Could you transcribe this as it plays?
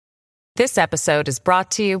This episode is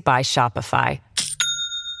brought to you by Shopify.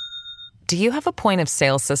 Do you have a point of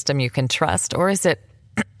sale system you can trust, or is it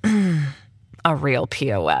a real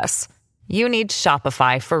POS? You need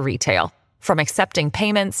Shopify for retail. From accepting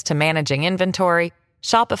payments to managing inventory,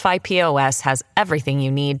 Shopify POS has everything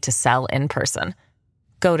you need to sell in person.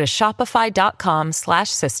 Go to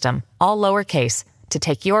shopify.com/system, all lowercase, to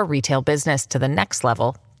take your retail business to the next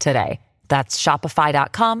level today. That's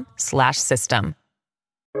shopify.com/system.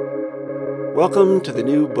 Welcome to the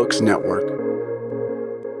New Books Network.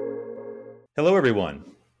 Hello, everyone.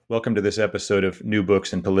 Welcome to this episode of New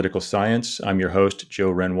Books in Political Science. I'm your host,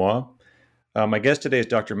 Joe Renoir. My guest today is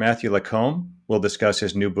Dr. Matthew Lacombe. We'll discuss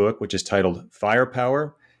his new book, which is titled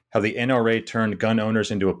Firepower: How the NRA Turned Gun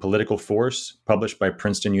Owners into a Political Force, published by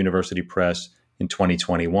Princeton University Press in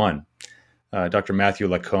 2021. Dr. Matthew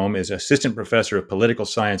Lacombe is Assistant Professor of Political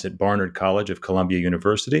Science at Barnard College of Columbia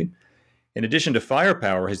University. In addition to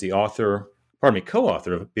Firepower, he's the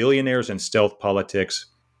co-author of Billionaires and Stealth Politics,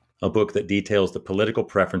 a book that details the political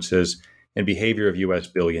preferences and behavior of U.S.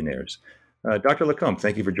 billionaires. Dr. Lacombe,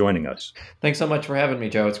 thank you for joining us. Thanks so much for having me,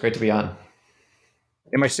 Joe. It's great to be on.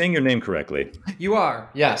 Am I saying your name correctly? You are,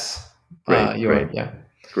 yes. Great, great. Yeah.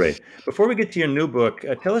 Great. Before we get to your new book,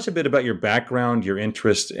 tell us a bit about your background, your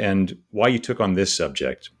interests, and why you took on this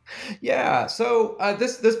subject. Yeah. So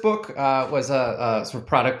this book was a sort of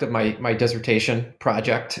product of my dissertation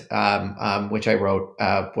project, which I wrote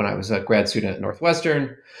when I was a grad student at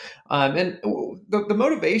Northwestern. And the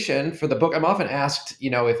motivation for the book, I'm often asked,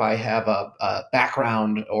 if I have a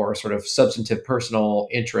background or sort of substantive personal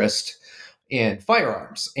interest in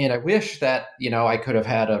firearms. And I wish that, I could have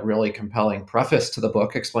had a really compelling preface to the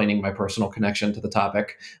book explaining my personal connection to the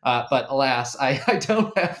topic. But alas, I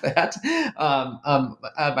don't have that.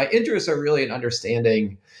 My interests are really in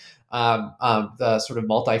understanding the sort of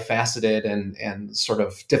multifaceted and sort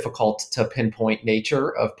of difficult to pinpoint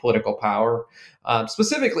nature of political power,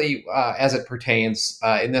 specifically as it pertains,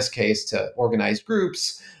 in this case, to organized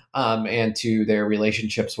groups, and to their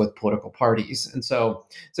relationships with political parties. And so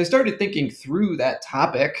I started thinking through that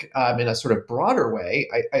topic in a sort of broader way.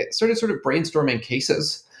 I started sort of brainstorming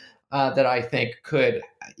cases that I think could,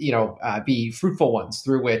 be fruitful ones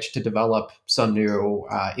through which to develop some new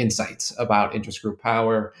insights about interest group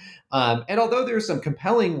power. And although there's some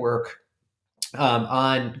compelling work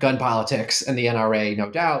on gun politics and the NRA,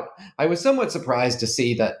 no doubt, I was somewhat surprised to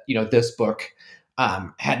see that, this book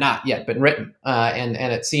had not yet been written. And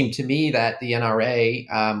it seemed to me that the NRA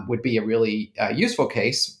would be a really useful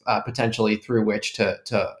case, potentially through which to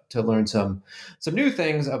learn some new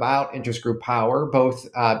things about interest group power, both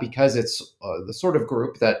because it's the sort of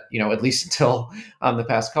group that, at least until the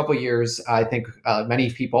past couple of years, I think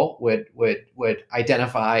many people would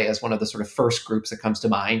identify as one of the sort of first groups that comes to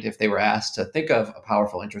mind if they were asked to think of a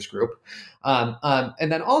powerful interest group.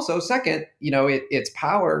 And then also, second, its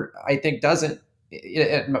power, I think, doesn't,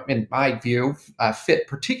 in my view, fit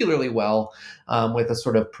particularly well with a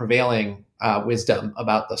sort of prevailing wisdom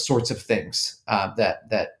about the sorts of things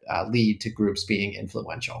that lead to groups being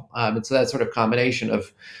influential. And so that sort of combination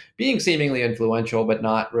of being seemingly influential but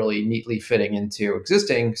not really neatly fitting into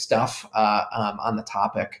existing stuff on the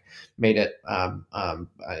topic made it, an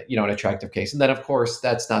attractive case. And then, of course,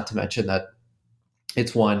 that's not to mention that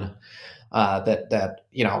it's one that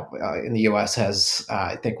in the U.S. has,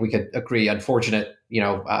 I think we could agree, unfortunate,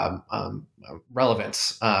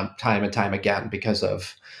 relevance time and time again because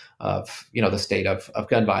of the state of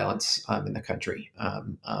gun violence in the country.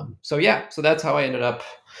 So that's how I ended up.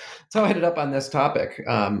 That's how I ended up on this topic,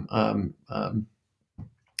 and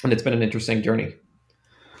it's been an interesting journey.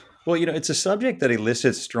 Well, it's a subject that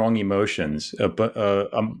elicits strong emotions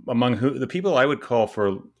among the people I would call,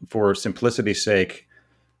 for simplicity's sake,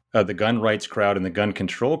 the gun rights crowd and the gun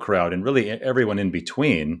control crowd, and really everyone in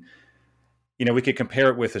between. We could compare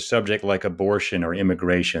it with a subject like abortion or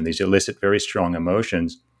immigration. These elicit very strong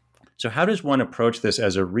emotions. So how does one approach this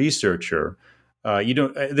as a researcher?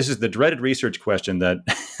 This is the dreaded research question that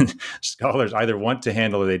scholars either want to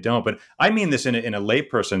handle or they don't. But I mean this in a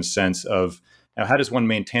layperson's sense of how does one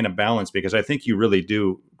maintain a balance? Because I think you really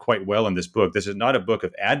do quite well in this book. This is not a book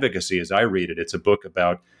of advocacy as I read it. It's a book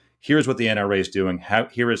about here's what the NRA is doing.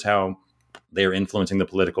 Here is how they're influencing the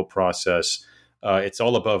political process. It's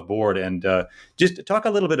all above board. And just talk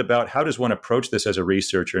a little bit about how does one approach this as a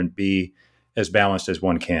researcher and be as balanced as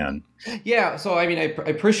one can. Yeah. So, I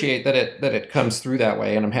appreciate that it comes through that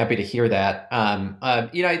way, and I'm happy to hear that.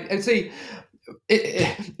 I'd say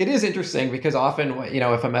It is interesting because often,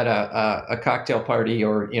 if I'm at a cocktail party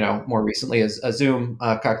or, more recently a Zoom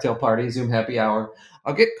cocktail party, Zoom happy hour,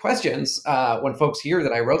 I'll get questions when folks hear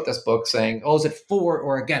that I wrote this book saying, "Oh, is it for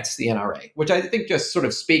or against the NRA?" Which I think just sort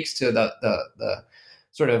of speaks to the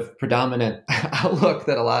sort of predominant outlook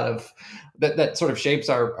that a lot of that sort of shapes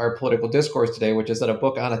our political discourse today, which is that a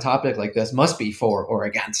book on a topic like this must be for or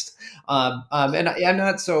against. And I'm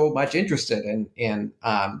not so much interested in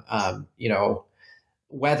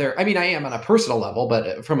whether, I mean, I am on a personal level,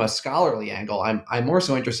 but from a scholarly angle, I'm more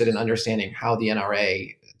so interested in understanding how the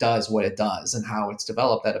NRA does what it does and how it's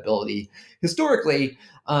developed that ability historically,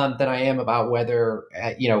 than I am about whether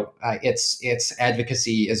its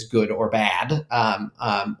advocacy is good or bad,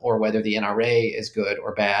 or whether the NRA is good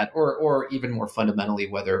or bad, or even more fundamentally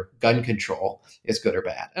whether gun control is good or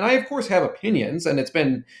bad. And I of course have opinions, and it's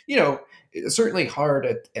been certainly hard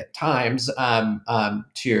at times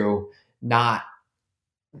to not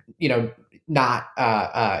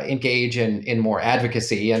engage in more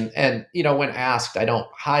advocacy. And when asked, I don't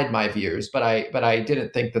hide my views, but I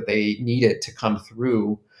didn't think that they needed to come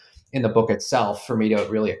through in the book itself for me to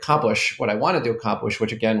really accomplish what I wanted to accomplish,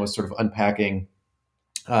 which again was sort of unpacking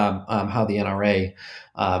how the NRA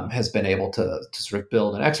has been able to sort of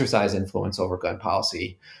build and exercise influence over gun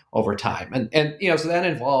policy over time. And so that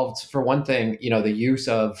involved, for one thing, the use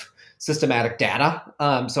of systematic data.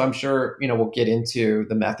 So I'm sure, we'll get into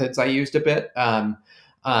the methods I used a bit. But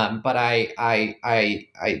I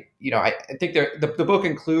think the book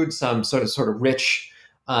includes some sort of rich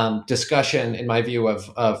discussion, in my view,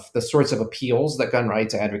 of the sorts of appeals that gun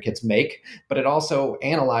rights advocates make, but it also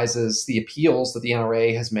analyzes the appeals that the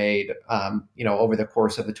NRA has made, over the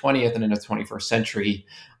course of the 20th and into the 21st century,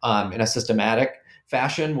 in a systematic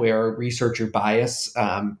fashion where researcher bias,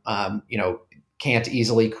 can't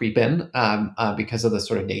easily creep in because of the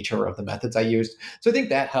sort of nature of the methods I used. So I think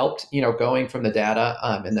that helped, going from the data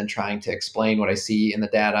and then trying to explain what I see in the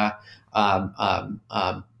data,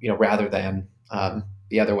 rather than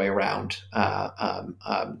the other way around.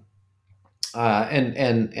 And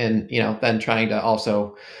then trying to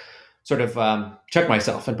also sort of check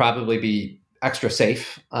myself and probably be extra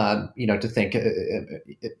safe, to think,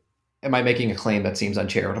 am I making a claim that seems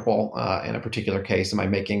uncharitable in a particular case? Am I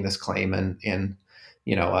making this claim in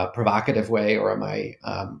a provocative way, or am I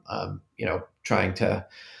trying to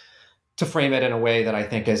frame it in a way that I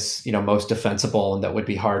think is most defensible and that would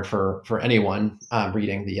be hard for anyone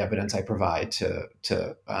reading the evidence I provide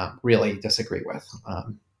to really disagree with?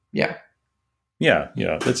 Yeah.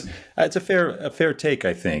 It's a fair take.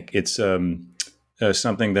 I think it's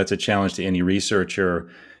something that's a challenge to any researcher.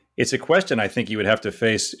 It's a question I think you would have to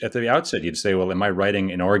face at the outset. You'd say, well, am I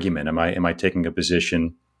writing an argument? Am I taking a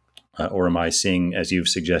position, or am I seeing, as you've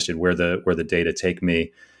suggested, where the data take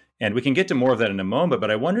me? And we can get to more of that in a moment.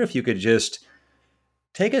 But I wonder if you could just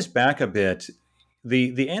take us back a bit.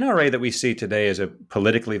 The NRA that we see today is a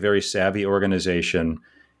politically very savvy organization.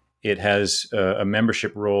 It has a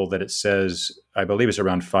membership roll that it says, I believe, is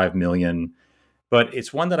around 5 million, but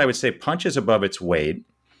it's one that I would say punches above its weight.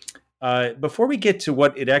 Before we get to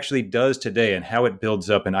what it actually does today and how it builds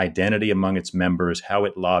up an identity among its members, how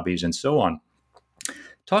it lobbies, and so on,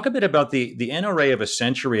 talk a bit about the NRA of a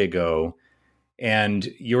century ago. And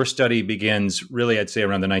your study begins really, I'd say,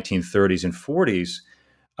 around the 1930s and 40s.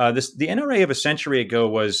 The NRA of a century ago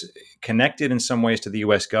was connected in some ways to the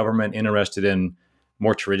U.S. government, interested in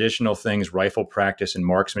more traditional things, rifle practice and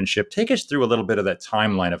marksmanship. Take us through a little bit of that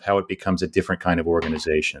timeline of how it becomes a different kind of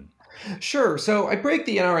organization. Sure. So I break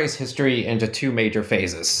the NRA's history into two major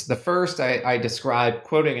phases. The first I describe,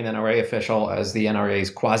 quoting an NRA official, as the NRA's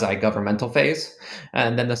quasi-governmental phase.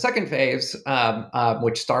 And then the second phase,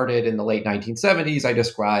 which started in the late 1970s, I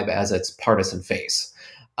describe as its partisan phase.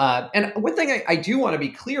 And one thing I do want to be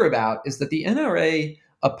clear about is that the NRA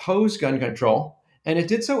opposed gun control, and it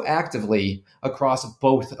did so actively across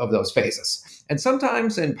both of those phases. And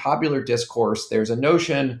sometimes in popular discourse, there's a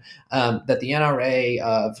notion that the NRA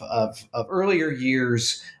of earlier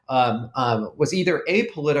years was either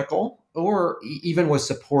apolitical or even was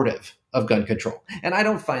supportive of gun control. And I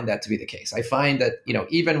don't find that to be the case. I find that,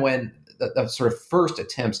 even when the sort of first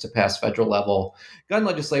attempts to pass federal level gun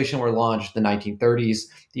legislation were launched in the 1930s,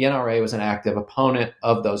 the NRA was an active opponent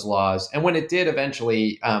of those laws. And when it did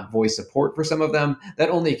eventually voice support for some of them,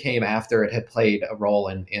 that only came after it had played a role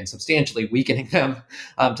in substantially weakening them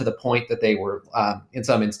to the point that they were, in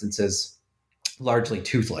some instances, largely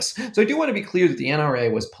toothless. So I do want to be clear that the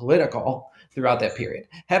NRA was political throughout that period.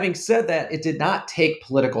 Having said that, it did not take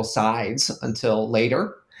political sides until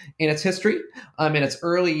later in its history. In its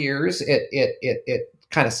early years, it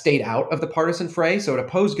kind of stayed out of the partisan fray. So it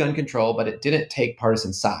opposed gun control, but it didn't take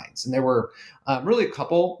partisan sides. And there were really a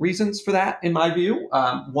couple reasons for that, in my view.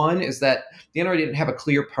 One is that the NRA didn't have a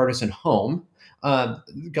clear partisan home.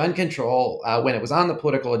 Gun control, when it was on the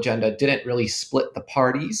political agenda, didn't really split the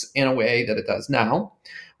parties in a way that it does now.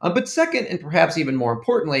 But second, and perhaps even more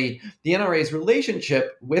importantly, the NRA's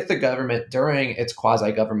relationship with the government during its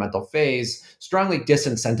quasi-governmental phase strongly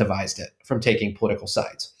disincentivized it from taking political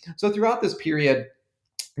sides. So throughout this period,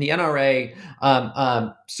 the NRA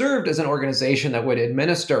served as an organization that would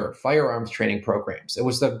administer firearms training programs. It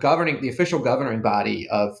was the official governing body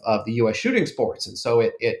of the U.S. shooting sports, and so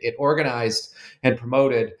it organized and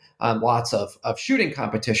promoted lots of shooting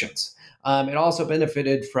competitions. It also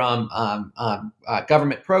benefited from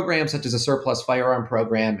government programs such as a surplus firearm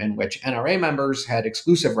program, in which NRA members had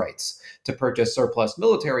exclusive rights to purchase surplus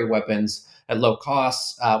military weapons at low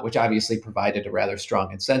costs, which obviously provided a rather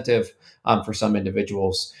strong incentive for some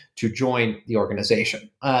individuals to join the organization.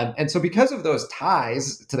 And so because of those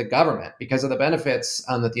ties to the government, because of the benefits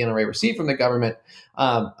that the NRA received from the government,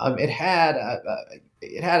 it had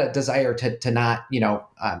a desire to not,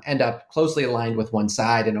 end up closely aligned with one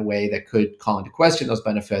side in a way that could call into question those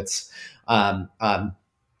benefits.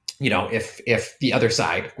 If the other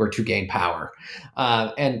side were to gain power.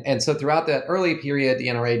 And so throughout that early period, the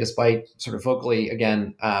NRA, despite sort of vocally,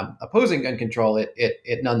 again, opposing gun control,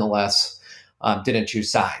 it nonetheless didn't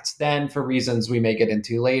choose sides. Then, for reasons we may get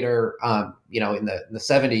into later, in the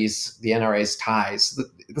 70s, the NRA's ties,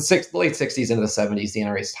 the late 60s into the 70s, the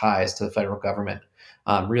NRA's ties to the federal government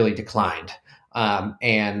really declined.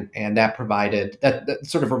 And that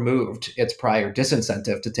sort of removed its prior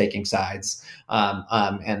disincentive to taking sides,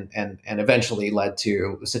 and eventually led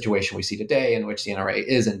to the situation we see today, in which the NRA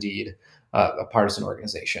is indeed a partisan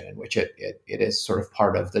organization, in which it is sort of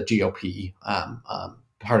part of the GOP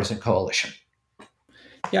partisan coalition.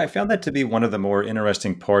 Yeah, I found that to be one of the more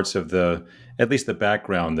interesting parts of at least the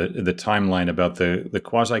background, the timeline about the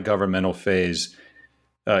quasi-governmental phase.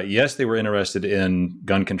 Yes, they were interested in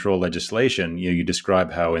gun control legislation. You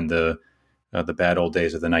describe how in the bad old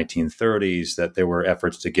days of the 1930s that there were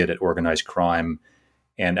efforts to get at organized crime,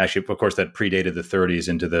 and actually, of course, that predated the 30s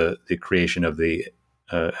into the creation of the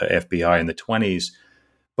FBI in the 20s.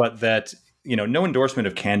 But that no endorsement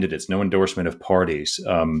of candidates, no endorsement of parties.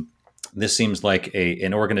 This seems like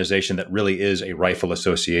an organization that really is a rifle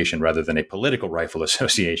association rather than a political rifle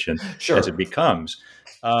association, Sure. As it becomes.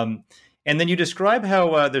 And then you describe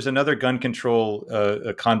how there's another gun control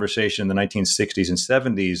conversation in the 1960s and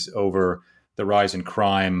 70s over the rise in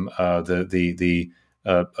crime,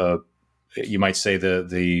 you might say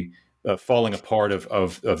the falling apart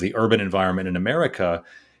of the urban environment in America.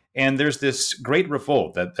 And there's this great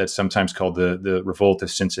revolt that's sometimes called the Revolt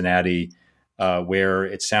of Cincinnati, where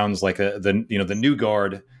it sounds like the new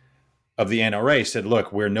guard of the NRA said,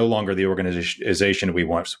 "Look, we're no longer the organization we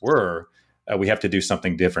once were. We have to do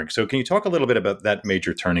something different." So can you talk a little bit about that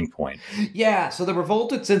major turning point? Yeah. So the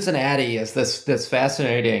Revolt at Cincinnati is this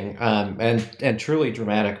fascinating and truly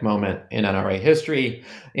dramatic moment in NRA history,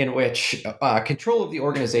 in which control of the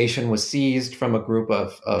organization was seized from a group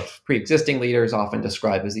of pre-existing leaders, often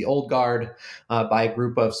described as the Old Guard, by a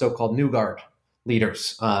group of so-called New Guard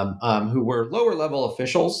leaders, who were lower level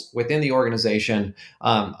officials within the organization,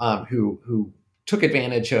 who took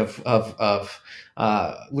advantage of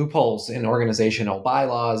loopholes in organizational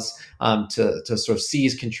bylaws to sort of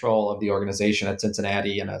seize control of the organization at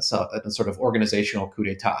Cincinnati in a sort of organizational coup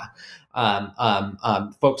d'etat.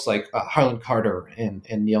 Folks like Harlan Carter and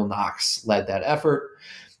Neil Knox led that effort.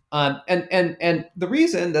 And the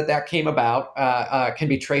reason that came about can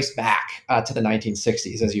be traced back to the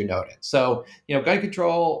 1960s, as you noted. So, gun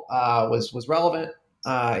control was relevant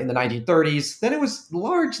in the 1930s. Then it was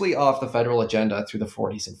largely off the federal agenda through the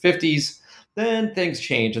 40s and 50s. Then things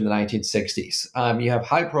changed in the 1960s. You have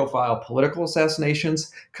high-profile political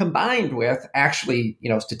assassinations combined with actually,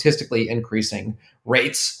 statistically increasing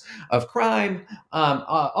rates of crime,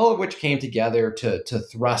 all of which came together to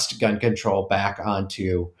thrust gun control back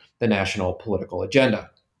onto the national political agenda.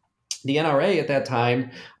 The NRA at that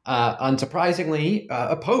time, unsurprisingly,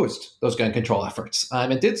 opposed those gun control efforts,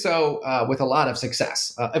 and did so with a lot of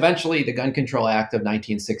success. Eventually, the Gun Control Act of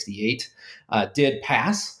 1968 did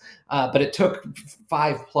pass. But it took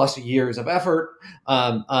 5+ years of effort,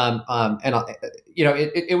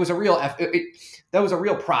 it was a real that was a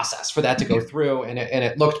real process for that to go through, and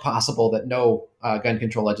it looked possible that no gun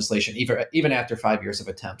control legislation, even after 5 years of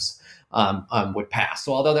attempts, would pass.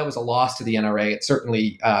 So although that was a loss to the NRA, it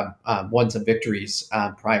certainly won some victories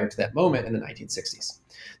prior to that moment in the 1960s.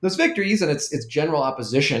 Those victories and its general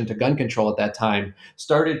opposition to gun control at that time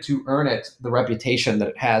started to earn it the reputation that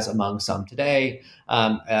it has among some today,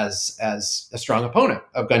 as a strong opponent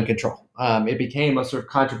of gun control. It became a sort of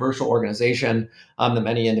controversial organization that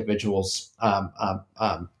many individuals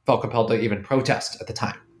felt compelled to even protest at the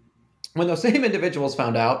time. When those same individuals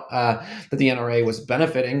found out that the NRA was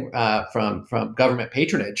benefiting from government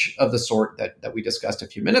patronage of the sort that we discussed a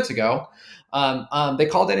few minutes ago, they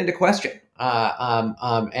called that into question, and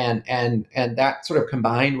that sort of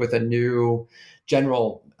combined with a new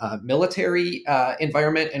general military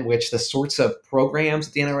environment in which the sorts of programs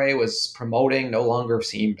that the NRA was promoting no longer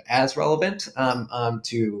seemed as relevant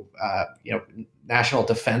to national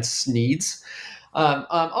defense needs.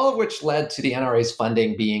 All of which led to the NRA's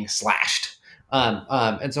funding being slashed.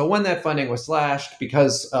 And so when that funding was slashed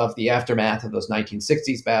because of the aftermath of those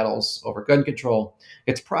 1960s battles over gun control,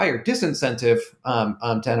 its prior disincentive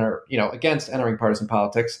to enter, against entering partisan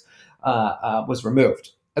politics was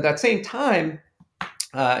removed. At that same time,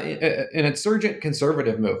 an insurgent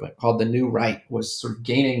conservative movement called the New Right was sort of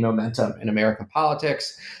gaining momentum in American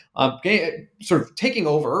politics, sort of taking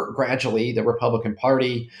over gradually the Republican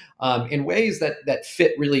Party in ways that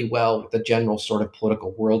fit really well with the general sort of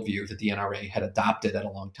political worldview that the NRA had adopted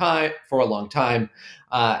for a long time.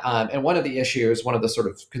 And one of the sort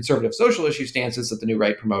of conservative social issue stances that the New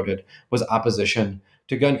Right promoted was opposition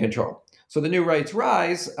to gun control. So the New Right's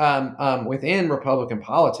rise within Republican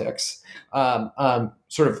politics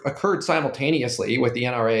sort of occurred simultaneously with the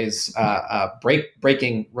NRA's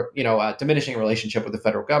diminishing relationship with the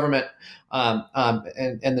federal government,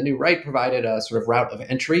 and the New Right provided a sort of route of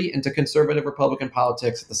entry into conservative Republican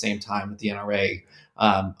politics at the same time that the NRA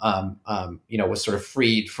was sort of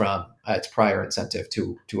freed from its prior incentive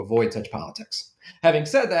to avoid such politics. Having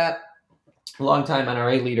said that, longtime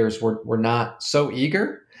NRA leaders were not so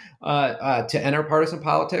eager to enter partisan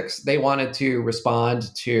politics. They wanted to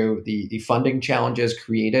respond to the funding challenges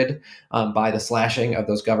created by the slashing of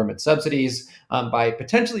those government subsidies by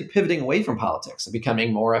potentially pivoting away from politics and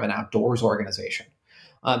becoming more of an outdoors organization.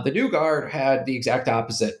 The New Guard had the exact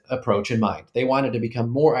opposite approach in mind. They wanted to become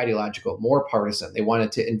more ideological, more partisan. They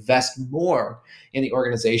wanted to invest more in the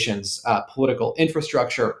organization's political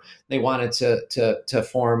infrastructure. They wanted to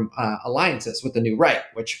form alliances with the New Right,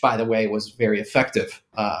 which, by the way, was very effective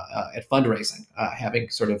at fundraising,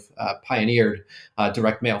 having sort of pioneered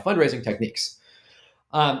direct mail fundraising techniques.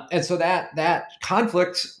 And so that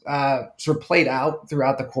conflict sort of played out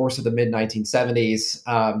throughout the course of the mid-1970s,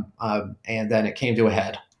 and then it came to a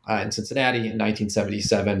head in Cincinnati in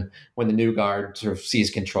 1977 when the New Guard sort of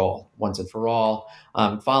seized control once and for all.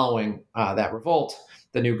 Following that revolt,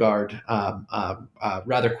 the New Guard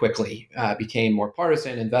rather quickly became more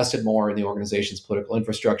partisan, invested more in the organization's political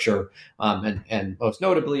infrastructure, and most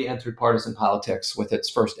notably entered partisan politics with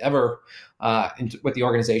its with the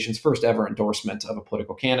organization's first ever endorsement of a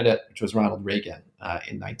political candidate, which was Ronald Reagan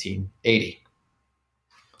in 1980.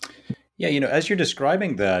 Yeah, as you're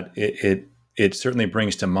describing that, it certainly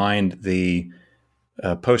brings to mind the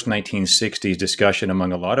post-1960s discussion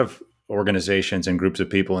among a lot of organizations and groups of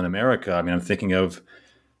people in America. I mean, I'm thinking of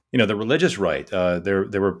the religious right. There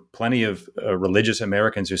were plenty of religious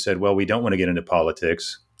Americans who said, well, we don't want to get into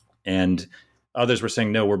politics. And others were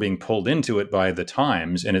saying, no, we're being pulled into it by the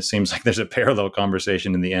times. And it seems like there's a parallel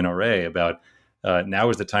conversation in the NRA about now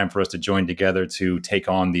is the time for us to join together to take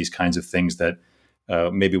on these kinds of things that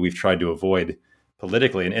maybe we've tried to avoid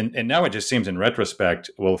politically. And now it just seems in retrospect,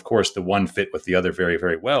 well, of course, the one fit with the other very,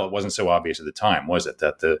 very well. It wasn't so obvious at the time, was it,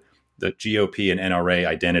 that the GOP and NRA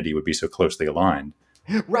identity would be so closely aligned?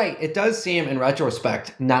 Right. It does seem in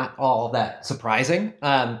retrospect not all that surprising.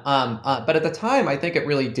 But at the time, I think it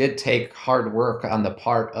really did take hard work on the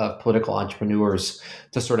part of political entrepreneurs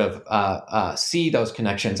to sort of see those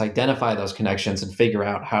connections, identify those connections, and figure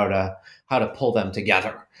out how to pull them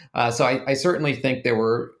together. So I certainly think there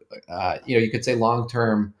were, you could say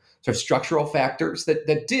long-term sort of structural factors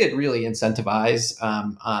that did really incentivize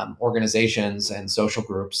organizations and social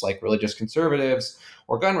groups like religious conservatives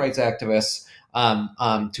or gun rights activists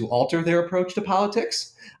to alter their approach to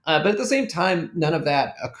politics. But at the same time, none of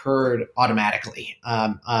that occurred automatically.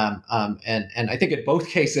 And I think in both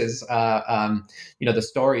cases, the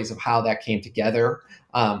stories of how that came together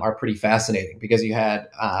are pretty fascinating because you had,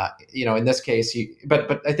 in this case,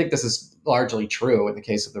 but I think this is largely true in the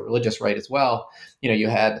case of the religious right as well. You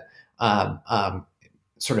had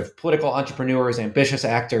sort of political entrepreneurs, ambitious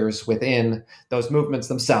actors within those movements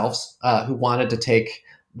themselves who wanted to take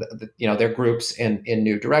their groups in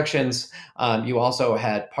new directions. You also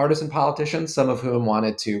had partisan politicians, some of whom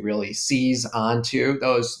wanted to really seize onto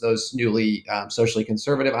those newly socially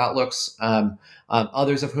conservative outlooks.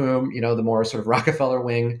 Others of whom, the more sort of Rockefeller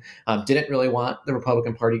wing, didn't really want the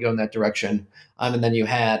Republican Party go in that direction. And then you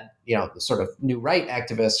had the sort of new right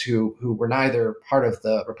activists who were neither part of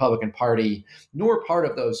the Republican Party nor part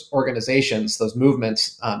of those organizations, those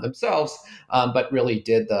movements themselves, but really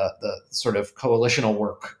did the sort of coalitional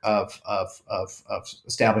work of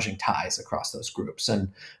establishing ties across those groups.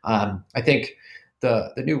 And I think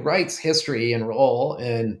the new right's history and role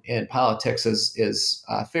in politics is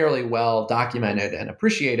fairly well documented and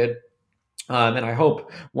appreciated. And I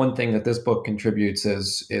hope one thing that this book contributes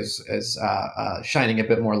is shining a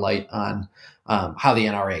bit more light on how the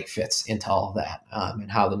NRA fits into all of that,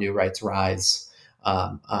 and how the new right's rise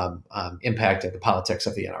impacted the politics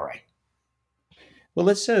of the NRA. Well,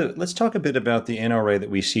 let's talk a bit about the NRA that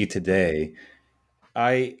we see today.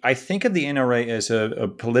 I think of the NRA as a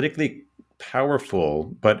politically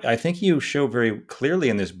powerful, but I think you show very clearly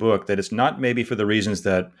in this book that it's not maybe for the reasons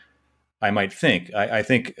that I might think. I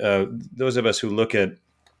think those of us who look at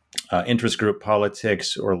interest group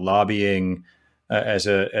politics or lobbying as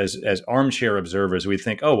armchair observers, we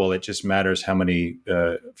think, oh, well, it just matters how many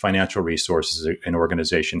financial resources an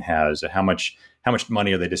organization has, how much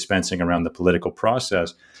money are they dispensing around the political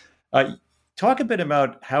process. Talk a bit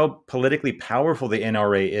about how politically powerful the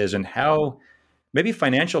NRA is and how maybe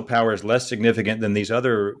financial power is less significant than these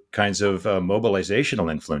other kinds of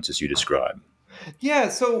mobilizational influences you describe. Yeah,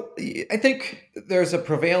 so I think there's a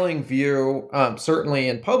prevailing view, certainly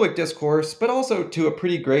in public discourse, but also to a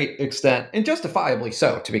pretty great extent, and justifiably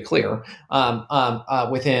so, to be clear,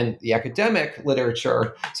 within the academic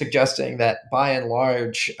literature, suggesting that by and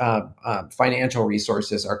large, financial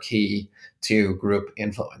resources are key to group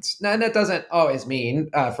influence. Now, and that doesn't always mean,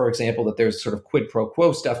 for example, that there's sort of quid pro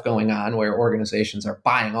quo stuff going on where organizations are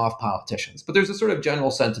buying off politicians. But there's a sort of general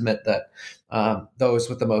sentiment that those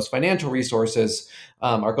with the most financial resources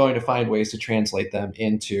are going to find ways to translate them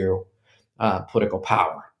into political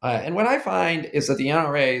power. And what I find is that the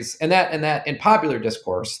NRAs, and that in popular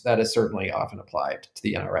discourse, that is certainly often applied to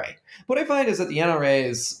the NRA. What I find is that the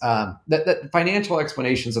NRAs, that financial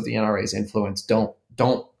explanations of the NRA's influence don't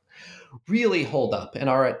really hold up and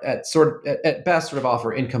are at best sort of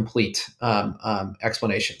offer incomplete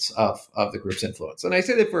explanations of the group's influence. And I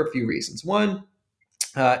say that for a few reasons. One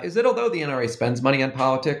is that although the NRA spends money on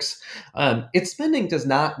politics, its spending is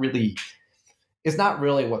not really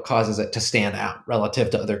what causes it to stand out relative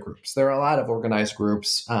to other groups. There are a lot of organized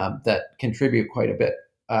groups that contribute quite a bit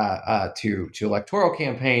to electoral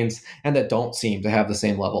campaigns and that don't seem to have the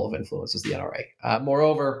same level of influence as the NRA.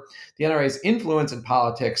 Moreover, the NRA's influence in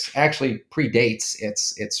politics actually predates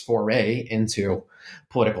its foray into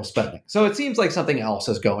political spending. So it seems like something else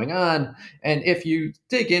is going on. And if you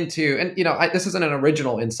dig into, and this isn't an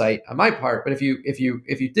original insight on my part, but if you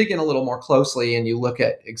dig in a little more closely and you look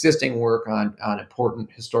at existing work on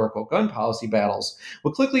important historical gun policy battles,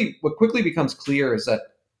 what quickly becomes clear is that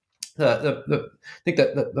I think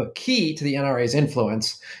that the key to the NRA's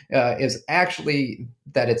influence is actually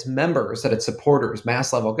that its members, that its supporters,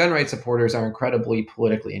 mass level gun rights supporters, are incredibly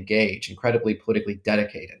politically engaged, incredibly politically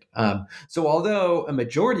dedicated. So although a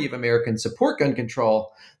majority of Americans support gun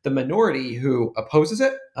control, the minority who opposes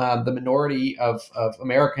it, the minority of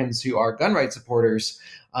Americans who are gun rights supporters,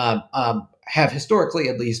 have historically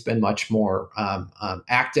at least been much more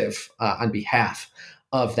active on behalf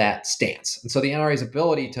of that stance. And so the NRA's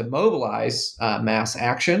ability to mobilize mass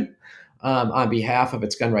action on behalf of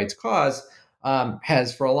its gun rights cause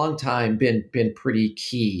has for a long time been pretty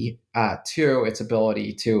key to its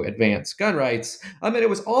ability to advance gun rights. And it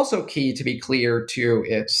was also key, to be clear, to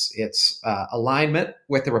its alignment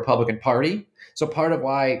with the Republican Party. So part of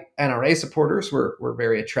why NRA supporters were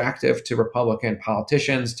very attractive to Republican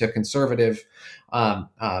politicians, to conservative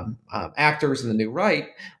actors in the new right,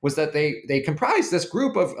 was that they comprised this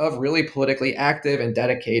group of really politically active and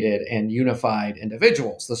dedicated and unified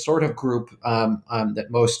individuals, the sort of group that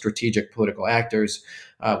most strategic political actors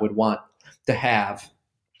would want to have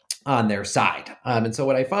on their side. And so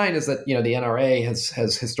what I find is that, the NRA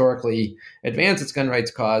has historically advanced its gun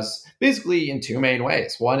rights cause basically in two main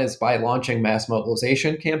ways. One is by launching mass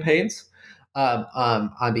mobilization campaigns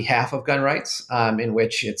on behalf of gun rights, in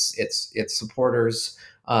which its supporters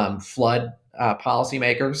flood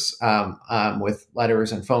policymakers with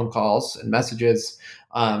letters and phone calls and messages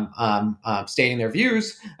stating their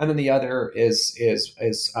views, and then the other is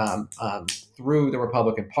through the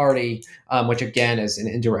Republican Party, which again is an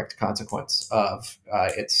indirect consequence of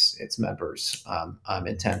its members'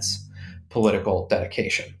 intents political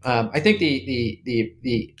dedication. I think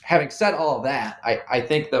the having said all of that, I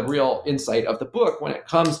think the real insight of the book when it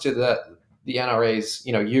comes to the NRA's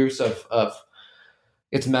use of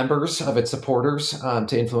its members, of its supporters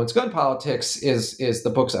to influence gun politics is the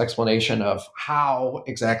book's explanation of how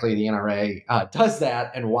exactly the NRA does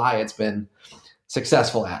that and why it's been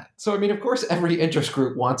successful at it. So, I mean, of course, every interest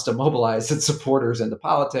group wants to mobilize its supporters into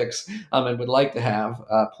politics and would like to have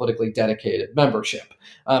politically dedicated membership.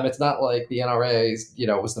 It's not like the NRA,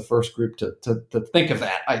 was the first group to think of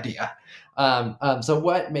that idea. So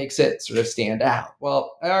what makes it sort of stand out?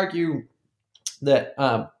 Well, I argue that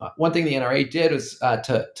one thing the NRA did was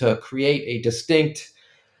to create a distinct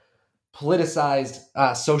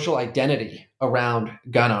politicized social identity around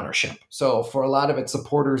gun ownership. So for a lot of its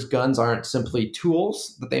supporters, guns aren't simply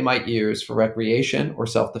tools that they might use for recreation or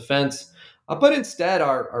self-defense, but instead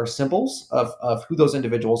are symbols of who those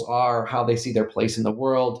individuals are, how they see their place in the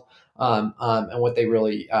world, and what they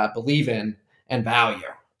really believe in and value.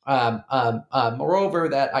 Moreover,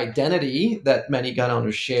 that identity that many gun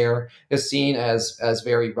owners share is seen as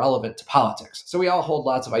very relevant to politics. So we all hold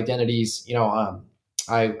lots of identities.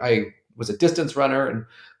 I was a distance runner in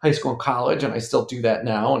high school and college, and I still do that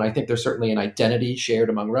now. And I think there's certainly an identity shared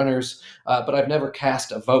among runners, but I've never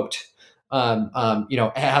cast a vote,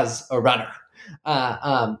 as a runner.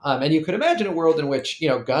 And you could imagine a world in which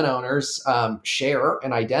gun owners share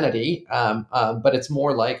an identity, but it's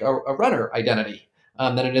more like a runner identity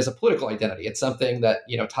than it is a political identity. It's something that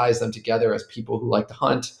ties them together as people who like to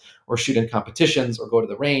hunt or shoot in competitions or go to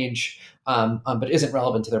the range, but isn't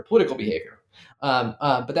relevant to their political behavior.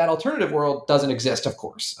 But that alternative world doesn't exist, of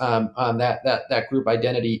course. That group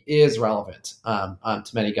identity is relevant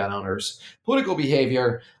to many gun owners' political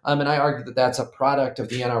behavior, and I argue that that's a product of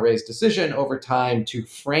the NRA's decision over time to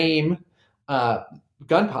frame gun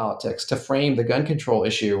politics, to frame the gun control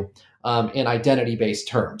issue in identity-based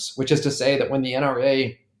terms, which is to say that when the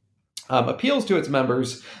NRA appeals to its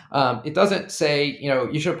members, it doesn't say,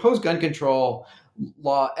 you should oppose gun control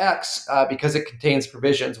law X because it contains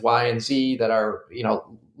provisions Y and Z that are,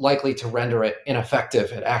 likely to render it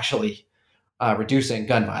ineffective at actually reducing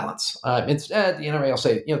gun violence. Instead, the NRA will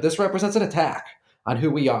say, this represents an attack on who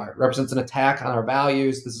we are. It represents an attack on our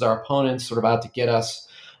values. This is our opponents sort of out to get us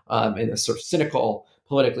in a sort of cynical,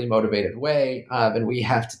 politically motivated way, and we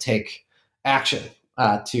have to take action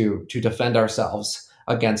to defend ourselves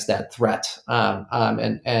against that threat.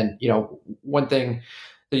 And one thing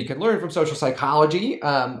that you can learn from social psychology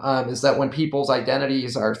is that when people's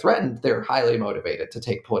identities are threatened, they're highly motivated to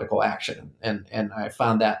take political action. And I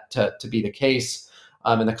found that to be the case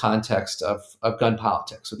in the context of gun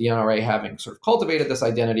politics, with the NRA having sort of cultivated this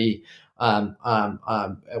identity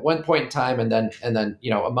at one point in time, and then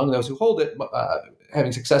among those who hold it,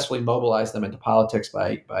 having successfully mobilized them into politics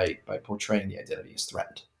by portraying the identity as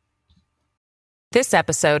threatened. This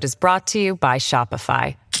episode is brought to you by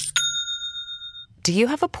Shopify. Do you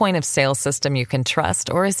have a point of sale system you can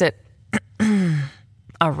trust, or is it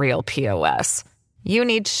a real POS? You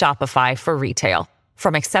need Shopify for retail.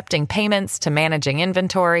 From accepting payments to managing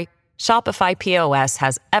inventory, Shopify POS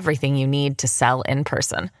has everything you need to sell in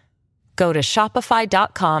person. Go to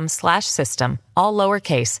shopify.com/system, all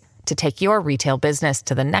lowercase, to take your retail business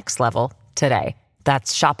to the next level today.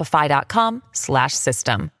 That's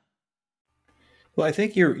shopify.com/system. Well, I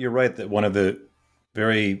think you're right that one of the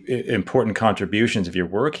very important contributions of your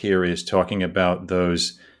work here is talking about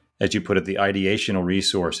those, as you put it, the ideational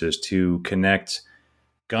resources to connect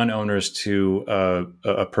gun owners to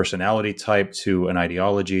a personality type, to an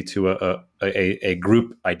ideology, to a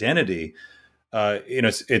group identity.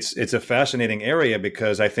 It's a fascinating area,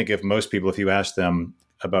 because I think if you ask them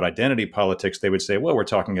about identity politics, they would say, well, we're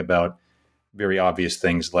talking about very obvious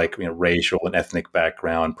things like racial and ethnic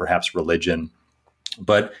background, perhaps religion.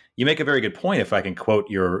 But you make a very good point. If I can quote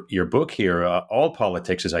your book here, all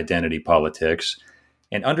politics is identity politics,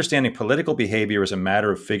 and understanding political behavior is a matter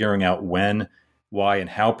of figuring out when, why, and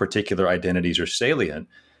how particular identities are salient.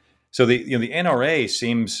 So the NRA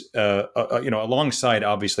seems alongside,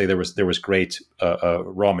 obviously there was great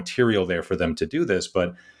raw material there for them to do this,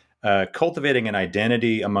 but cultivating an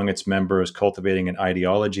identity among its members, cultivating an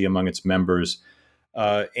ideology among its members,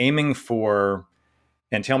 aiming for.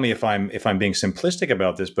 And tell me if I'm being simplistic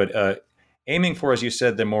about this, but aiming for, as you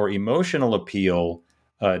said, the more emotional appeal,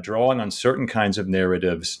 drawing on certain kinds of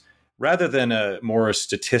narratives, rather than a more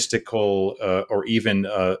statistical or even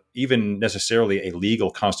necessarily a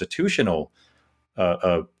legal constitutional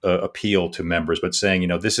appeal to members, but saying,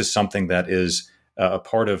 this is something that is a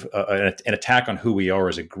part of an attack on who we are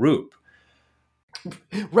as a group.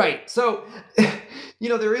 Right. So,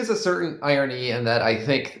 there is a certain irony in that. I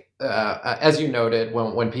think, as you noted,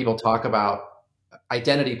 when people talk about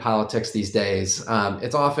identity politics these days,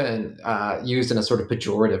 it's often used in a sort of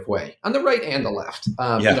pejorative way on the right and the left.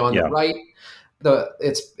 Yeah, On the yeah. right,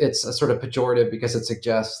 it's a sort of pejorative because it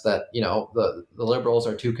suggests that the liberals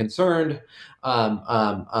are too concerned,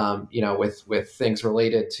 with things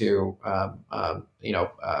related to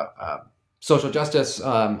social justice, and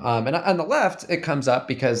on the left, it comes up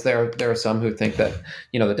because there are some who think that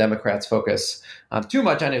the Democrats focus too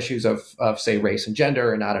much on issues of say race and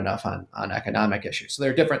gender and not enough on economic issues. So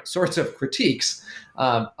there are different sorts of critiques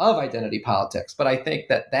of identity politics, but I think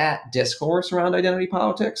that discourse around identity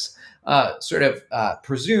politics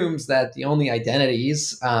presumes that the only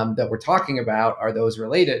identities that we're talking about are those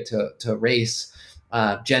related to race,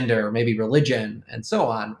 gender, maybe religion, and so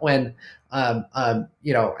on. When I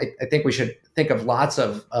think we should think of lots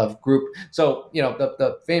of group. So,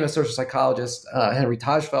 the famous social psychologist, Henry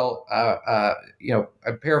Tajfel,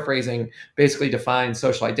 I'm paraphrasing, basically defines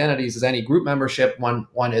social identities as any group membership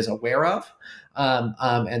one is aware of,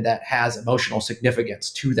 and that has emotional significance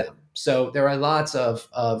to them. So there are lots of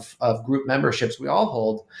group memberships we all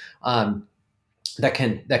hold, that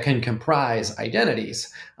can comprise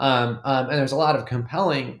identities, and there's a lot of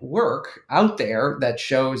compelling work out there that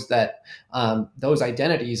shows that those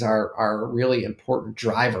identities are really important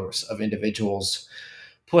drivers of individuals'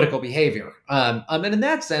 political behavior. And in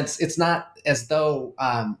that sense, it's not as though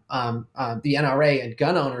the NRA and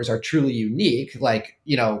gun owners are truly unique.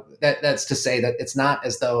 That's to say that it's not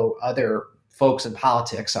as though other folks in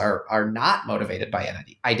politics are not motivated by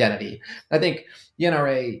identity. I think the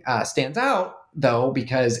NRA stands out, though,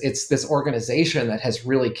 because it's this organization that has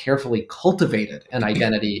really carefully cultivated an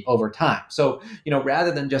identity over time. So,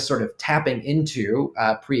 rather than just sort of tapping into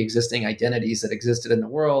pre-existing identities that existed in the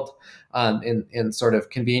world in sort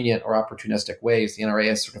of convenient or opportunistic ways, the NRA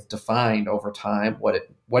has sort of defined over time what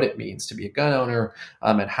it means to be a gun owner,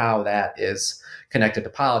 and how that is connected to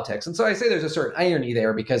politics. And so I say there's a certain irony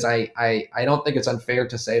there, because I don't think it's unfair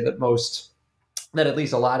to say that at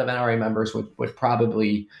least a lot of NRA members would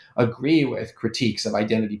probably agree with critiques of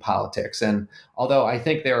identity politics. And although I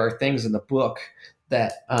think there are things in the book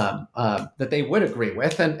that they would agree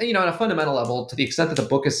with, and on a fundamental level, to the extent that the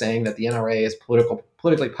book is saying that the NRA is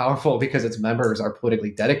politically powerful because its members are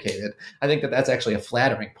politically dedicated, I think that that's actually a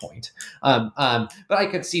flattering point. But I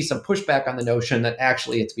could see some pushback on the notion that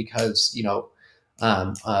actually it's because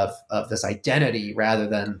of this identity rather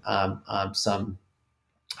than some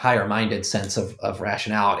higher-minded sense of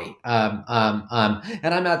rationality. And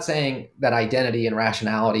I'm not saying that identity and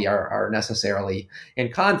rationality are necessarily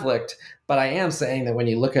in conflict, but I am saying that when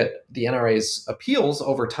you look at the NRA's appeals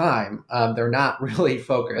over time, they're not really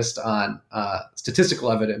focused on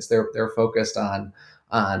statistical evidence. They're focused on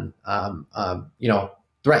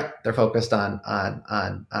threat. They're focused on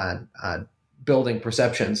building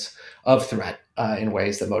perceptions of threat in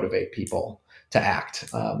ways that motivate people to act,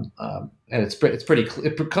 and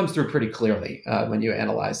it comes through pretty clearly when you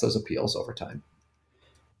analyze those appeals over time.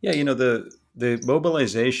 Yeah, the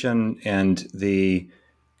mobilization and the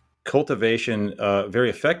cultivation, very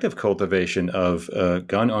effective cultivation of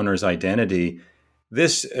gun owners' identity.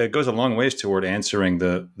 This goes a long ways toward answering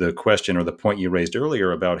the question or the point you raised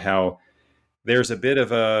earlier about how there's a bit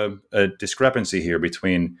of a discrepancy here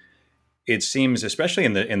between, it seems, especially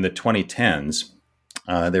in the 2010s.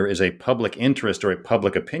 There is a public interest or a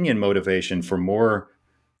public opinion motivation for more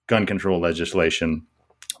gun control legislation,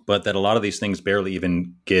 but that a lot of these things barely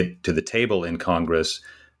even get to the table in Congress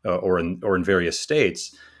or in various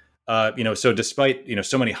states. So despite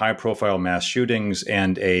so many high-profile mass shootings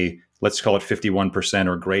and a, let's call it 51%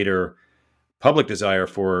 or greater public desire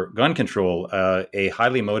for gun control, a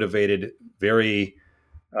highly motivated, very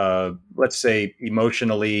let's say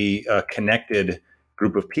emotionally connected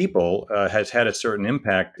group of people has had a certain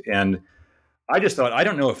impact. And I just thought, I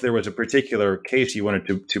don't know if there was a particular case you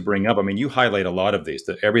wanted to bring up. I mean, you highlight a lot of these,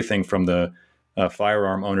 everything from the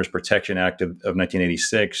Firearm Owners Protection Act of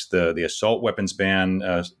 1986, the assault weapons ban.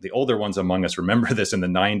 The older ones among us remember this in the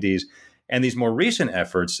 90s. And these more recent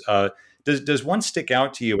efforts. Does one stick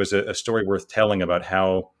out to you as a story worth telling about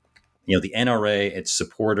how the NRA, its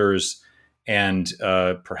supporters, and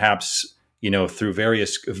perhaps through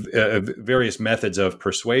various methods of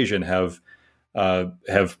persuasion have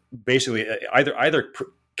basically either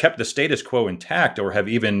kept the status quo intact or have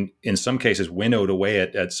even in some cases winnowed away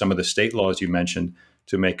at some of the state laws you mentioned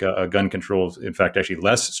to make gun control, in fact, actually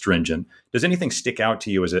less stringent. Does anything stick out to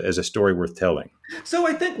you as a story worth telling? So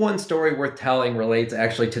I think one story worth telling relates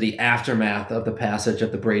actually to the aftermath of the passage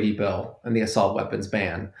of the Brady Bill and the assault weapons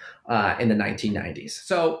ban in the 1990s.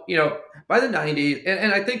 So by the 90s,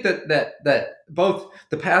 and I think that both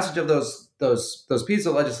the passage of those pieces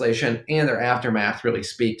of legislation and their aftermath really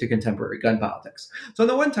speak to contemporary gun politics. So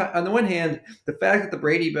on the one hand, the fact that the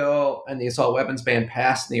Brady Bill and the assault weapons ban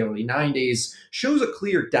passed in the early 90s shows a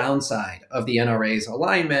clear downside of the NRA's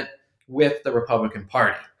alignment with the Republican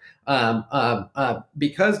Party.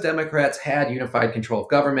 Because Democrats had unified control of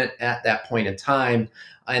government at that point in time,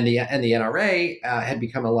 and the NRA had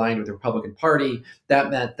become aligned with the Republican Party, that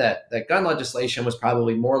meant that gun legislation was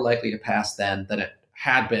probably more likely to pass then than it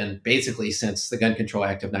had been basically since the Gun Control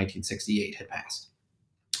Act of 1968 had passed.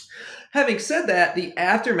 Having said that, the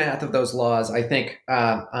aftermath of those laws, I think,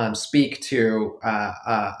 speak to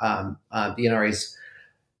the NRA's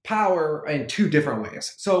power in two different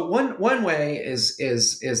ways. So one way is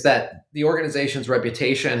that the organization's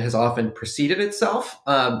reputation has often preceded itself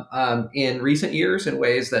in recent years in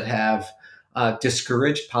ways that have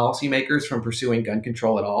discouraged policymakers from pursuing gun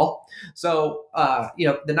control at all. So the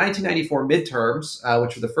 1994 midterms,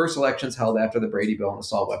 which were the first elections held after the Brady Bill and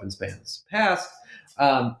assault weapons bans passed,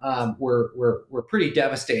 were pretty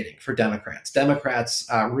devastating for Democrats. Democrats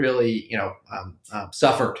really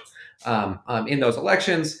suffered in those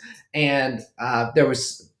elections. And there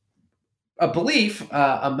was a belief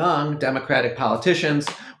among Democratic politicians,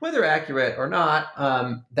 whether accurate or not,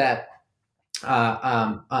 that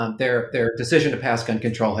their decision to pass gun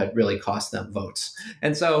control had really cost them votes.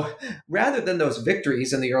 And so rather than those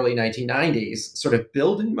victories in the early 1990s sort of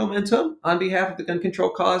building momentum on behalf of the gun control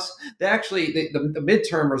cause, they actually, the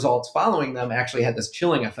midterm results following them actually had this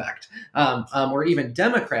chilling effect, where even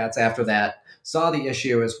Democrats after that saw the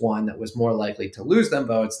issue as one that was more likely to lose them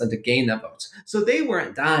votes than to gain them votes. So they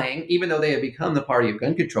weren't dying, even though they had become the party of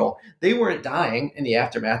gun control, they weren't dying in the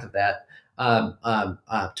aftermath of that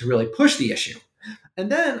to really push the issue.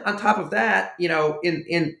 And then on top of that, in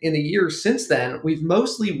the years since then, we've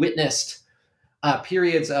mostly witnessed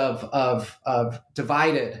periods of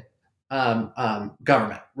divided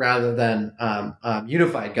government rather than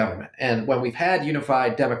unified government. And when we've had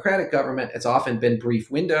unified democratic government, it's often been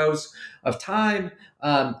brief windows of time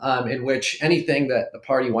in which anything that the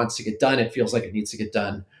party wants to get done, it feels like it needs to get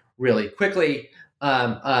done really quickly.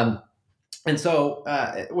 And so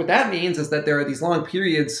what that means is that there are these long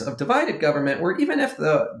periods of divided government where even if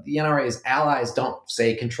the NRA's allies don't,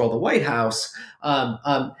 say, control the White House,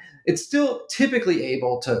 it's still typically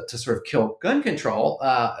able to sort of kill gun control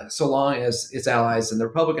so long as its allies in the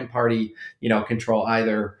Republican Party, control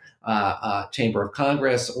either chamber of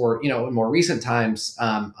Congress or, in more recent times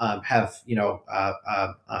have,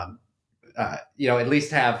 at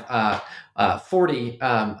least have 40,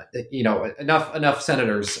 enough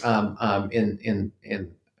senators in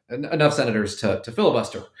enough senators to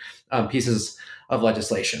filibuster pieces of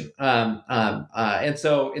legislation. And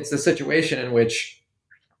so it's the situation in which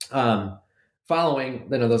following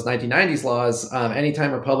those 1990s laws,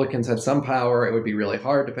 anytime Republicans had some power, it would be really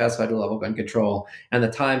hard to pass federal level gun control. And the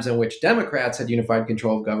times in which Democrats had unified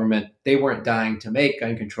control of government, they weren't dying to make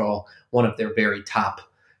gun control one of their very top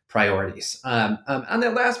priorities. On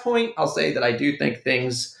that last point, I'll say that I do think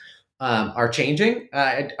things are changing.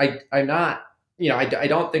 I'm not, I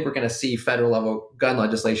don't think we're going to see federal level gun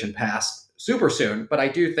legislation passed super soon, but I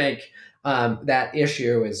do think that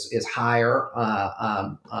issue is higher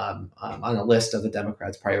on the list of the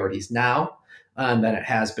Democrats' priorities now than it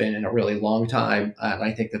has been in a really long time. And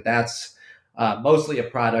I think that that's mostly a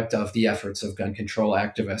product of the efforts of gun control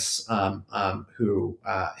activists who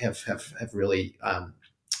have really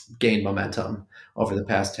gained momentum over the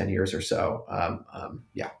past 10 years or so.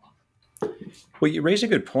 Well, you raise a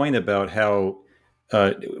good point about how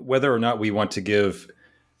whether or not we want to give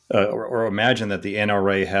or imagine that the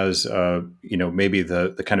NRA has, maybe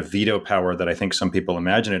the kind of veto power that I think some people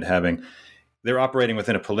imagine it having. They're operating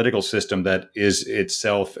within a political system that is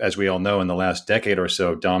itself, as we all know, in the last decade or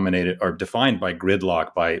so, dominated or defined by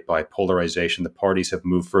gridlock, by polarization. The parties have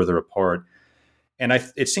moved further apart. And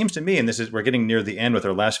it seems to me, and we're getting near the end with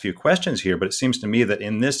our last few questions here, but it seems to me that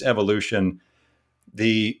in this evolution,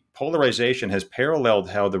 the polarization has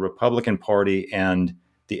paralleled how the Republican Party and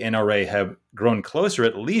the NRA have grown closer,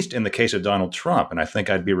 at least in the case of Donald Trump. And I think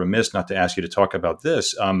I'd be remiss not to ask you to talk about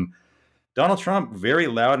this. Donald Trump, very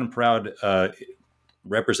loud and proud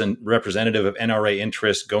representative of NRA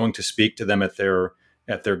interests, going to speak to them at their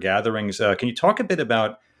gatherings. Can you talk a bit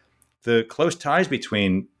about the close ties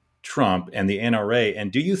between Trump and the NRA?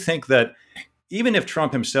 And do you think that even if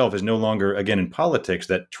Trump himself is no longer, again, in politics,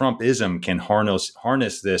 that Trumpism can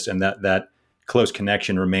harness this and that close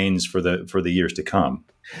connection remains for the years to come.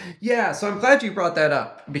 Yeah, so I'm glad you brought that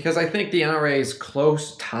up, because I think the NRA's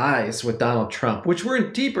close ties with Donald Trump, which were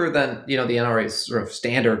deeper than the NRA's sort of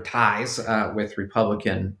standard ties with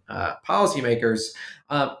Republican policymakers,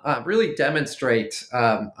 really demonstrate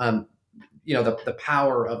the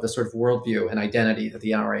power of the sort of worldview and identity that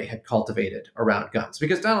the NRA had cultivated around guns.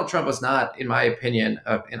 Because Donald Trump was not, in my opinion,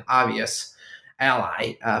 an obvious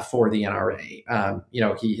ally for the NRA.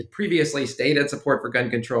 He had previously stated support for gun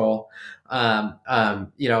control, and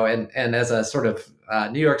as a sort of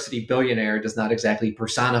New York City billionaire, does not exactly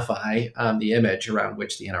personify the image around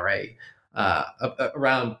which the NRA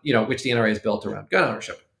is built around gun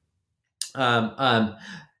ownership.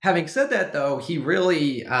 Having said that, though, he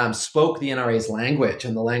really spoke the NRA's language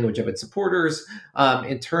and the language of its supporters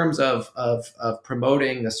in terms of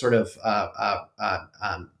promoting the sort of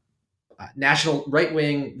national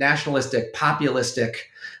right-wing, nationalistic, populistic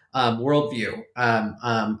worldview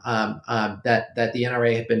that the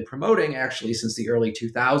NRA had been promoting actually since the early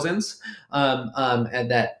 2000s,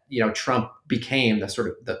 and that Trump became the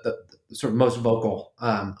sort of most vocal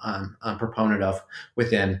proponent of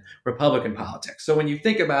within Republican politics. So when you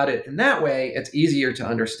think about it in that way, it's easier to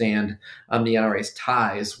understand the NRA's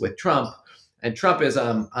ties with Trump and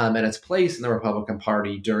Trumpism and its place in the Republican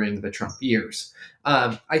Party during the Trump years.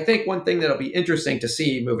 I think one thing that'll be interesting to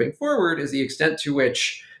see moving forward is the extent to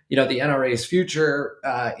which the NRA's future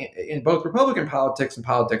in both Republican politics and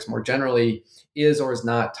politics more generally is or is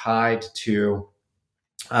not tied to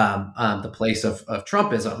the place of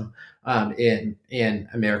Trumpism in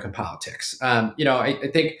American politics. I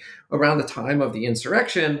think around the time of the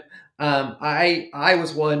insurrection, I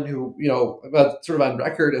was one who, sort of on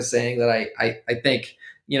record as saying that I think,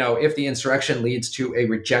 if the insurrection leads to a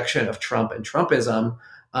rejection of Trump and Trumpism,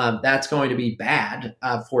 that's going to be bad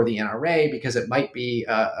for the NRA, because it might be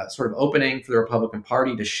a sort of opening for the Republican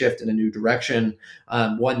Party to shift in a new direction,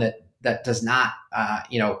 one that does not,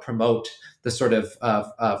 promote the sort of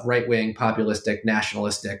right-wing, populistic,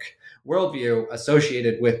 nationalistic worldview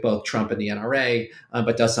associated with both Trump and the NRA,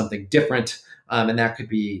 but does something different. And that could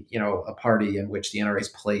be, a party in which the NRA's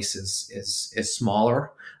place is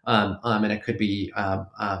smaller, and it could be,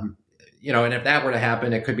 and if that were to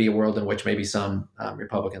happen, it could be a world in which maybe some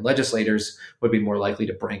Republican legislators would be more likely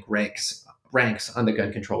to break ranks on the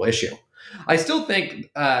gun control issue. I still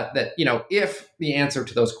think that, if the answer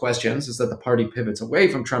to those questions is that the party pivots away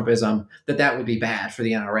from Trumpism, that would be bad for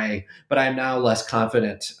the NRA. But I'm now less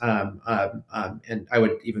confident, and I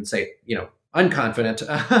would even say, unconfident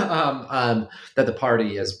that the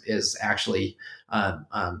party is actually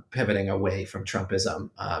pivoting away from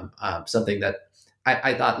Trumpism, something that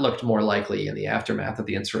I thought looked more likely in the aftermath of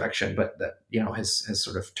the insurrection, but that has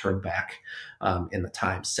sort of turned back in the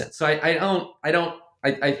time since. So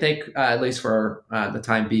I think at least for the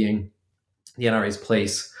time being, the NRA's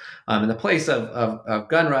place in the place of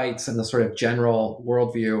gun rights and the sort of general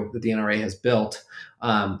worldview that the NRA has built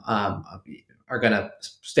are going to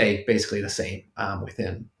stay basically the same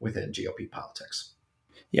within GOP politics.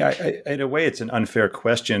 Yeah, in a way, it's an unfair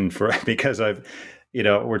question because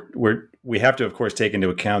we have to, of course, take into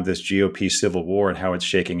account this GOP civil war and how it's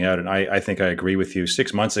shaking out. And I think I agree with you.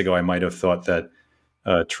 6 months ago, I might have thought that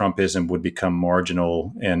Trumpism would become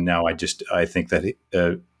marginal, and now I think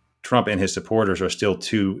that Trump and his supporters are still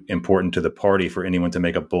too important to the party for anyone to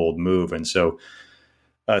make a bold move. And so,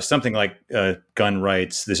 something like gun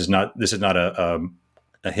rights, this is not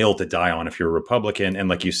a hill to die on if you're a Republican. And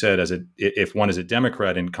like you said, if one is a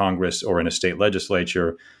Democrat in Congress or in a state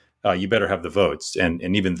legislature, you better have the votes.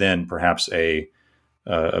 And even then, perhaps a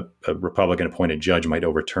Republican-appointed judge might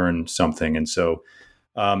overturn something. And so,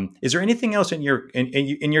 is there anything else in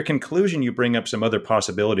your conclusion? You bring up some other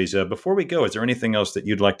possibilities. Before we go, is there anything else that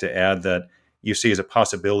you'd like to add that you see as a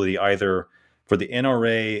possibility, either for the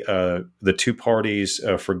NRA, the two parties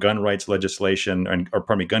for gun rights legislation,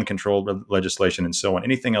 gun control legislation, and so on?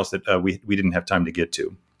 Anything else that we didn't have time to get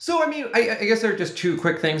to? So, I guess there are just two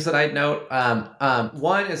quick things that I'd note.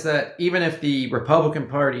 One is that even if the Republican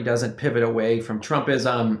Party doesn't pivot away from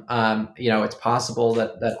Trumpism, it's possible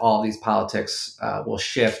that all these politics will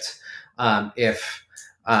shift if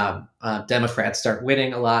Democrats start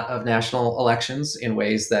winning a lot of national elections in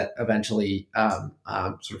ways that eventually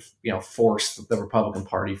force the Republican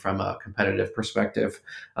Party from a competitive perspective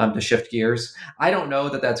to shift gears. I don't know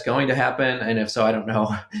that that's going to happen, and if so, I don't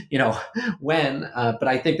know when. But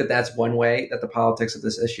I think that that's one way that the politics of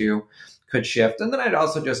this issue could shift. And then I'd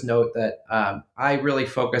also just note that I really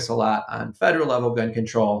focus a lot on federal level gun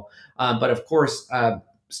control, but of course.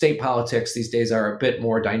 State politics these days are a bit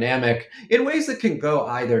more dynamic in ways that can go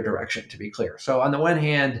either direction, to be clear. So on the one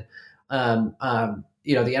hand, the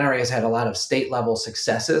NRA has had a lot of state level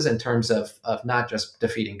successes in terms of not just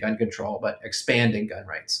defeating gun control, but expanding gun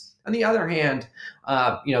rights. On the other hand,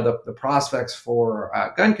 the prospects for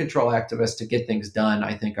gun control activists to get things done,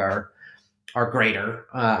 I think, are greater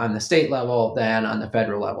on the state level than on the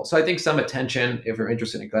federal level. So I think some attention, if you're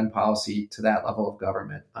interested in gun policy, to that level of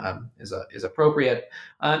government is appropriate.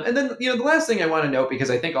 And then, the last thing I want to note,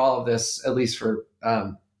 because I think all of this, at least for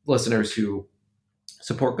listeners who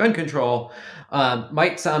support gun control,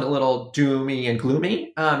 might sound a little doomy and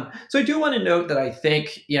gloomy. So I do want to note that I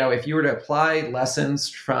think, if you were to apply lessons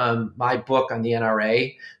from my book on the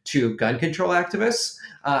NRA to gun control activists,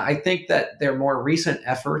 I think that their more recent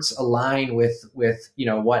efforts align with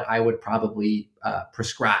what I would probably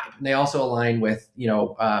prescribe. And they also align with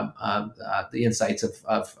the insights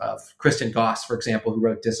of Kristen Goss, for example, who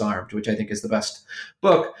wrote Disarmed, which I think is the best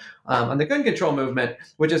book on the gun control movement,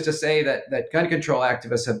 which is to say that gun control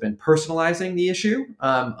activists have been personalizing the issue,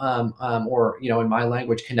 or in my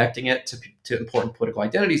language, connecting it to important political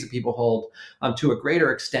identities that people hold to a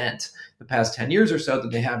greater extent the past 10 years or so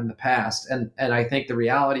than they have in the past. And I think the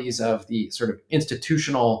realities of the sort of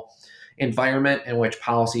institutional environment in which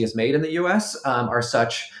policy is made in the U.S. Are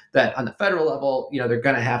such that on the federal level, they're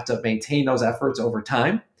going to have to maintain those efforts over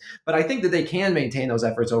time. But I think that they can maintain those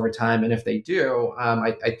efforts over time. And if they do,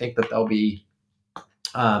 I think that there'll be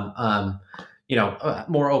more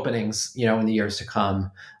openings, in the years to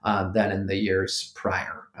come than in the years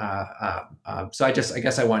prior. So I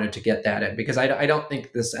guess I wanted to get that in, because I don't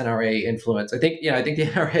think this NRA influence. I think the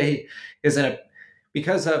NRA is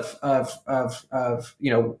because of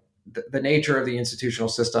the nature of the institutional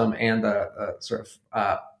system and the sort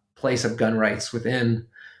of place of gun rights within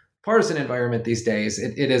partisan environment these days.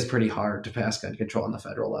 It is pretty hard to pass gun control on the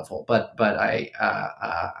federal level, but I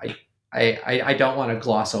don't want to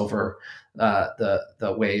gloss over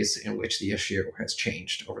the ways in which the issue has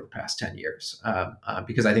changed over the past 10 years,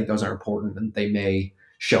 because I think those are important and they may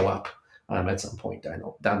show up at some point down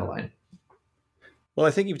the line. Well,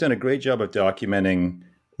 I think you've done a great job of documenting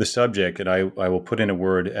the subject, and I will put in a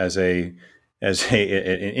word as an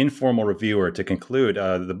informal reviewer to conclude.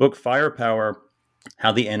 The book Firepower: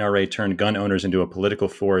 How the NRA Turned Gun Owners into a Political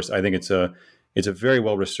Force. I think it's a very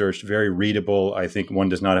well researched, very readable. I think one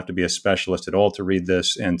does not have to be a specialist at all to read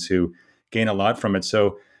this and to gain a lot from it.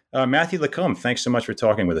 So, Matthew Lacombe, thanks so much for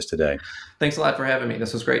talking with us today. Thanks a lot for having me.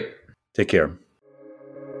 This was great. Take care.